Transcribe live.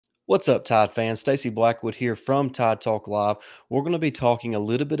What's up, Tide fans? Stacey Blackwood here from Tide Talk Live. We're going to be talking a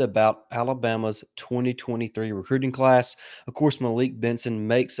little bit about Alabama's 2023 recruiting class. Of course, Malik Benson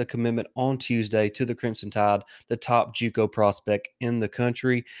makes a commitment on Tuesday to the Crimson Tide, the top JUCO prospect in the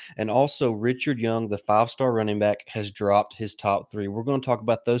country. And also, Richard Young, the five-star running back, has dropped his top three. We're going to talk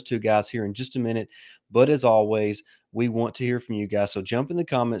about those two guys here in just a minute. But as always, we want to hear from you guys. So jump in the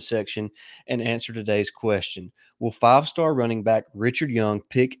comment section and answer today's question. Will five-star running back Richard Young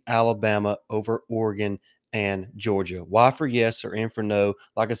pick Alabama over Oregon and Georgia? Y for yes or N for no?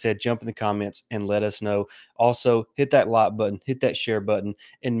 Like I said, jump in the comments and let us know. Also, hit that like button, hit that share button,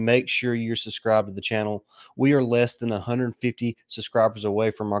 and make sure you're subscribed to the channel. We are less than 150 subscribers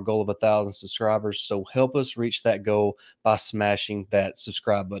away from our goal of 1,000 subscribers, so help us reach that goal by smashing that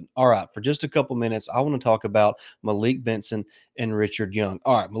subscribe button. All right, for just a couple minutes, I want to talk about Malik Benson and Richard Young.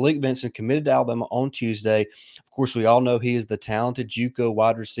 All right, Malik Benson committed to Alabama on Tuesday. Of course, we all know he is the talented JUCO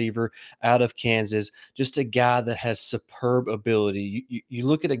wide receiver out of Kansas, just a guy that has superb ability. You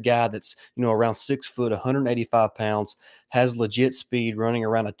look at a guy that's, around 6 foot, 185 pounds, has legit speed, running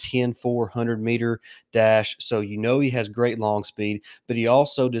around a 10-400-meter dash. So he has great long speed, but he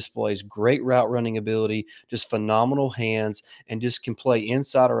also displays great route running ability, just phenomenal hands, and just can play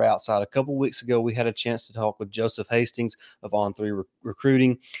inside or outside. A couple weeks ago, we had a chance to talk with Joseph Hastings of On3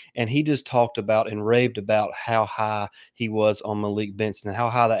 Recruiting, and he just talked about and raved about how high he was on Malik Benson and how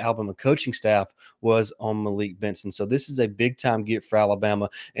high the Alabama coaching staff was on Malik Benson. So this is a big-time get for Alabama.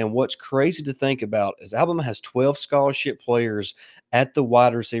 And what's crazy to think about is Alabama has 12 scholarship players at the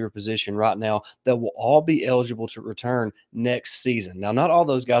wide receiver position right now that will all be eligible to return next season. Now, not all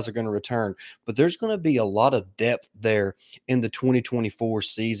those guys are going to return, but there's going to be a lot of depth there in the 2024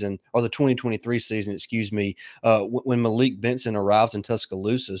 season, or the 2023 season, excuse me, when Malik Benson arrives in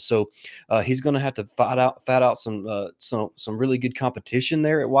Tuscaloosa. So he's going to have to fight out some really good competition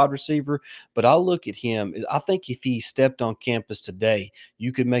there at wide receiver. But I look at him, I think if he stepped on campus today,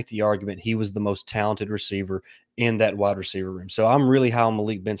 you could make the argument he was the most talented receiver in that wide receiver room. So I'm really high on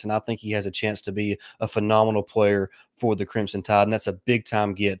Malik Benson. I think he has a chance to be a phenomenal player for the Crimson Tide, and that's a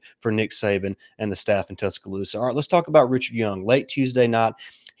big-time get for Nick Saban and the staff in Tuscaloosa. All right, let's talk about Richard Young. Late Tuesday night,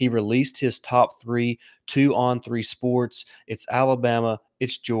 he released his top three 2-on-3 sports. It's Alabama,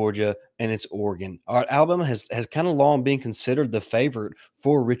 it's Georgia, and it's Oregon. All right, Alabama has kind of long been considered the favorite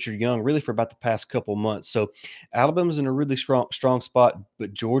for Richard Young, really for about the past couple months. So Alabama's in a really strong spot,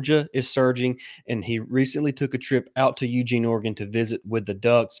 but Georgia is surging, and he recently took a trip out to Eugene, Oregon to visit with the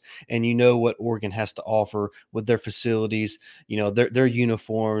Ducks, and you know what Oregon has to offer with their facilities, their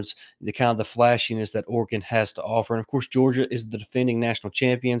uniforms, the kind of the flashiness that Oregon has to offer. And of course, Georgia is the defending national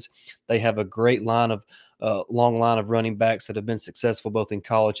champions. They have a great long line of running backs that have been successful both in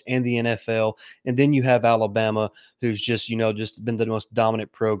college and the NFL. And then you have Alabama, who's just been the most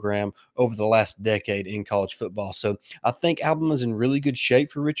dominant program over the last decade in college football. So I think Alabama's in really good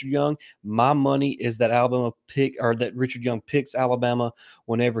shape for Richard Young. My money is that that Richard Young picks Alabama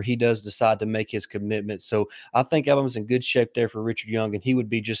whenever he does decide to make his commitment. So I think Alabama's in good shape there for Richard Young, and he would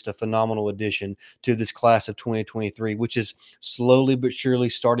be just a phenomenal addition to this class of 2023, which is slowly but surely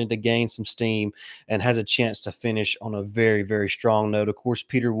starting to gain some steam and has a chance to finish on a very, very strong note. Of course,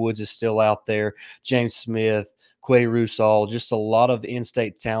 Peter Woods is still out there, James Smith, Quay Rusall, just a lot of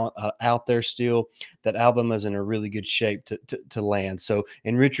in-state talent out there still that Alabama is in a really good shape to land. So,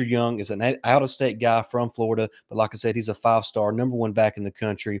 and Richard Young is an out-of-state guy from Florida, but like I said, he's a five-star, number one back in the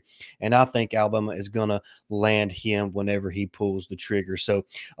country, and I think Alabama is going to land him whenever he pulls the trigger. So,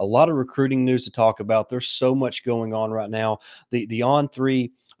 a lot of recruiting news to talk about. There's so much going on right now. The On3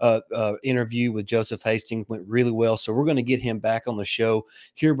 interview with Joseph Hastings went really well. So we're going to get him back on the show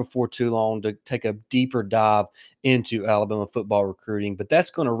here before too long to take a deeper dive into Alabama football recruiting. But that's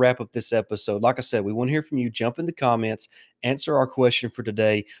going to wrap up this episode. Like I said, we want to hear from you. Jump in the comments, answer our question for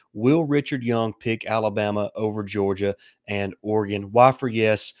today. Will Richard Young pick Alabama over Georgia and Oregon? Y for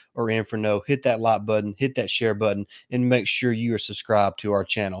yes or N for no? Hit that like button, hit that share button, and make sure you are subscribed to our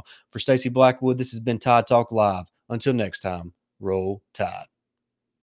channel. For Stacey Blackwood, this has been Tide Talk Live. Until next time, roll Tide.